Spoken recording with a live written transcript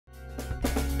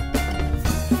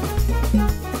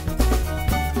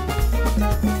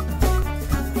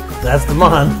That's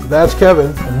Daman. That's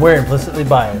Kevin. And we're implicitly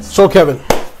biased. So, Kevin,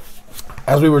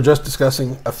 as we were just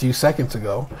discussing a few seconds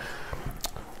ago,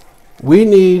 we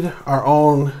need our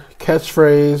own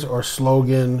catchphrase or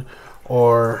slogan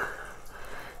or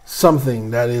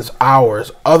something that is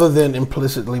ours other than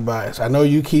implicitly biased. I know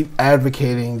you keep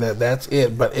advocating that that's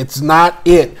it, but it's not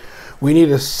it. We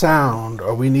need a sound,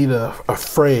 or we need a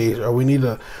phrase, or we need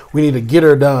a get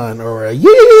her done, or a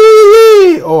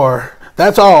yee, or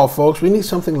that's all, folks. We need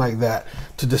something like that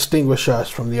to distinguish us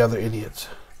from the other idiots.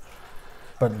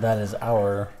 But that is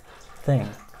our thing.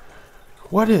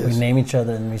 What is? We name each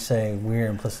other and we say we're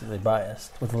implicitly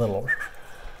biased with a little.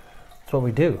 That's what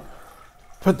we do.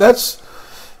 But that's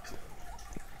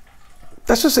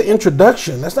just an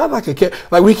introduction. That's not like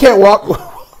we can't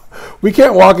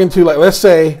walk into, like, let's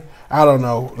say, I don't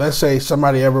know, let's say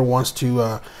somebody ever wants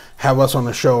to have us on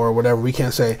the show or whatever. We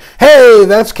can't say, hey,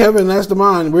 that's Kevin, that's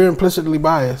Daman, we're implicitly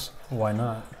biased. Why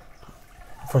not?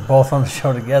 If we're both on the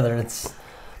show together, it's...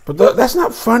 But that's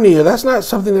not funny, or that's not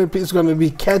something that is going to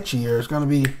be catchy, or it's going to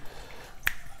be...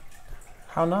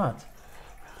 How not?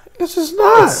 It's just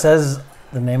not. It says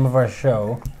the name of our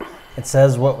show. It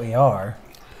says what we are.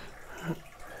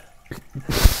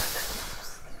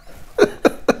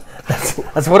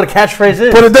 That's what a catchphrase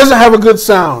is. But it doesn't have a good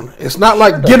sound. It's not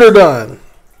like get her done.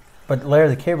 But Larry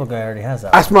the Cable Guy already has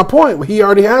that. That's my point. He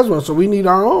already has one, so we need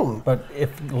our own. But if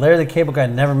Larry the Cable Guy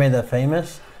never made that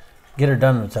famous, get her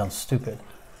done would sound stupid.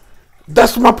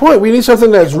 That's my point. We need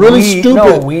something that's really stupid.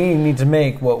 No, we need to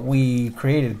make what we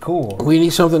created cool. We need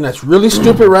something that's really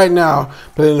stupid right now,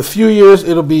 but in a few years,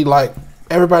 it'll be like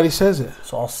everybody says it.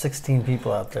 So all 16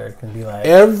 people out there can be like...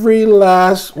 Every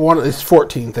last one, it's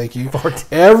 14, thank you. 14.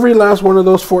 Every last one of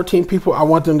those 14 people, I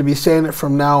want them to be saying it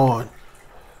from now on.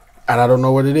 And I don't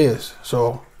know what it is.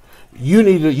 So you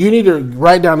need to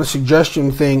write down a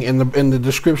suggestion thing in the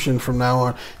description from now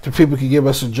on, so people can give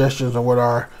us suggestions on what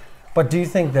our... But do you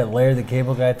think that Larry the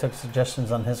Cable Guy took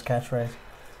suggestions on his catchphrase?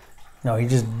 No, he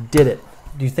just did it.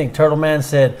 Do you think Turtle Man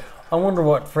said, I wonder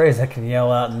what phrase I can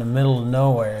yell out in the middle of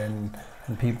nowhere and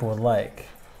people would like?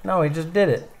 No, he just did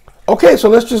it. Okay, so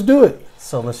let's just do it.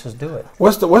 So let's just do it.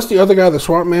 What's the other guy, the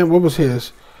Swamp Man? What was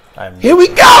his? Here we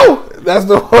go! That's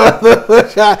the one.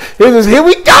 His is here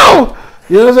we go!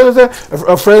 You know what I'm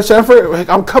saying? Fred Sanford, like,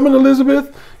 I'm coming,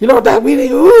 Elizabeth. You know that we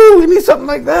need something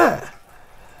like that.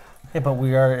 Yeah, but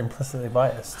we are implicitly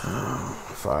biased.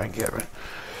 Fine, Kevin.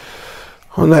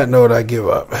 On that note, I give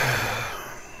up.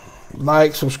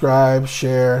 Like, subscribe,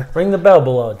 share. Ring the bell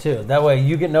below, too. That way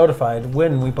you get notified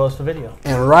when we post a video.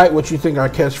 And write what you think our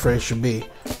catchphrase should be,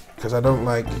 because I don't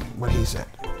like what he said.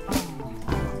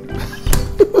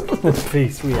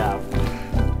 Peace, we out.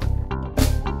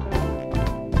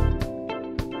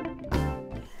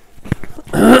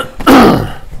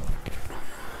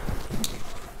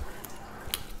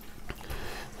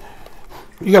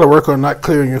 You got to work on not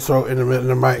clearing your throat in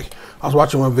the mic. I was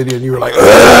watching one video and you were like,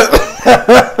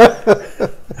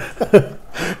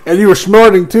 and you were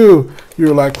snorting too. You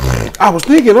were like, I was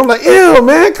thinking, I'm like, ew,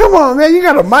 man, come on, man, you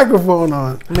got a microphone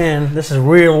on. Man, this is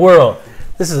real world.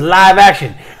 This is live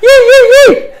action.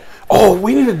 Yee. Oh,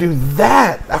 we need to do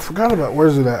that. I forgot about,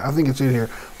 where's it at? I think it's in here.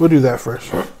 We'll do that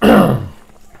first. A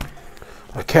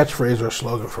catchphrase or a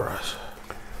slogan for us.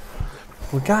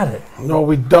 We got it. No,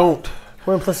 we don't.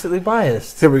 We're implicitly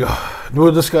biased. Here we go.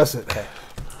 We'll discuss it. Okay.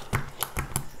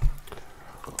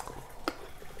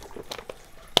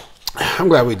 I'm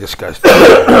glad we discussed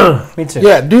it. Me too.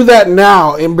 Yeah, do that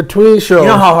now in between shows. You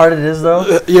know how hard it is,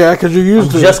 though? Yeah, because you're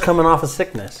used to it. Just coming off of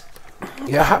sickness.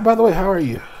 Yeah, by the way, how are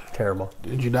you? Terrible.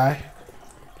 Did you die?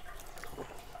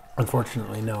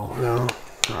 Unfortunately, no. No?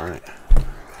 All right.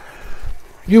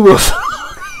 You will.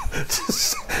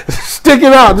 Just stick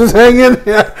it out. Just hang in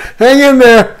there. Hang in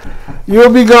there.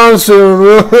 You'll be gone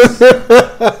soon.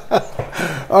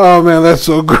 Oh, man, that's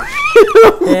so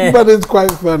great. But it's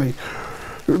quite funny.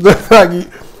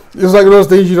 It's like those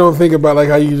things you don't think about, like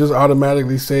how you just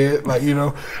automatically say it. Like, you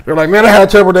know, they're like, man, I had a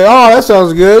terrible day. Oh, that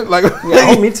sounds good. Like,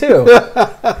 yeah, me too.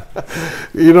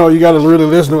 You know, you got to really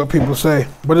listen to what people say.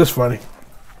 But it's funny.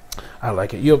 I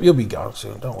like it. You'll be gone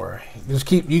soon. Don't worry. Just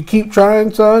keep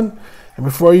trying, son. And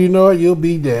before you know it, you'll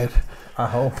be dead. I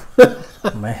hope.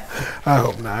 Man. I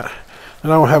hope not.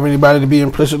 And I don't have anybody to be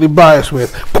implicitly biased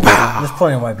with. There's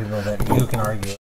plenty of white people that you can argue.